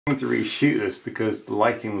want to reshoot this because the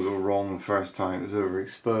lighting was all wrong the first time. It was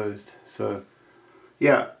overexposed. So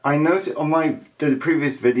yeah, I noticed on the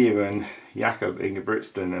previous video on Jakob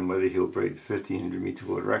Ingebrigtsen and whether he'll break the 1500 meter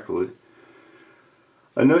world record,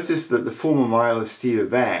 I noticed that the former miler Steve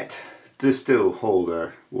Ovett does still hold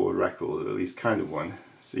a world record, or at least kind of one.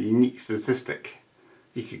 It's a unique statistic.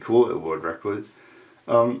 You could call it a world record.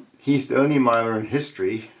 He's the only miler in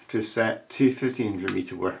history to set two 1500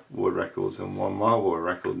 meter world records and 1 mile world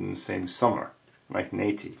record in the same summer,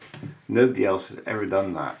 1980. Nobody else has ever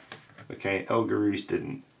done that. Okay, El Garouche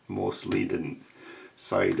didn't, Morse Lee didn't,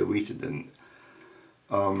 Saeed Awita didn't.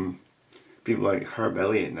 People like Herb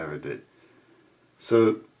Elliott never did.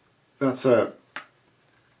 So that's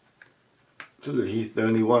he's the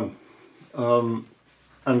only one.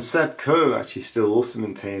 And Seb Coe actually still also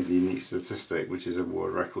maintains a unique statistic, which is a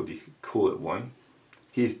world record, you could call it one.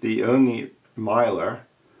 He's the only miler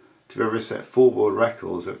to ever set 4 world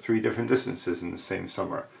records at 3 different distances in the same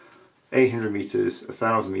summer. 800 meters,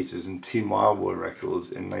 1000 meters and 2 mile world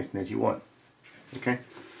records in 1981. Okay?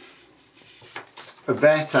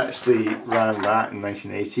 Ovett actually ran that in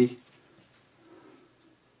 1980.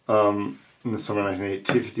 In the summer of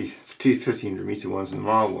 1980, two 1500 meter ones and the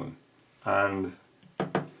mile one. And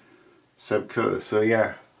Seb Coe. So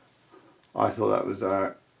yeah, I thought that was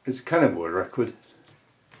it's kind of a world record.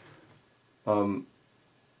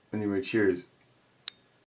 Anyway, cheers.